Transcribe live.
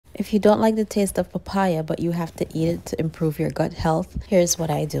If you don't like the taste of papaya but you have to eat it to improve your gut health, here's what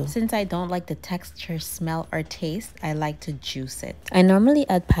I do. Since I don't like the texture, smell, or taste, I like to juice it. I normally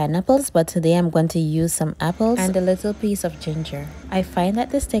add pineapples, but today I'm going to use some apples and a little piece of ginger. I find that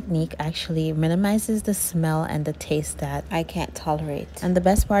this technique actually minimizes the smell and the taste that I can't tolerate. And the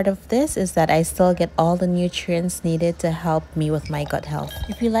best part of this is that I still get all the nutrients needed to help me with my gut health.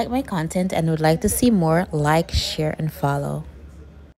 If you like my content and would like to see more, like, share, and follow.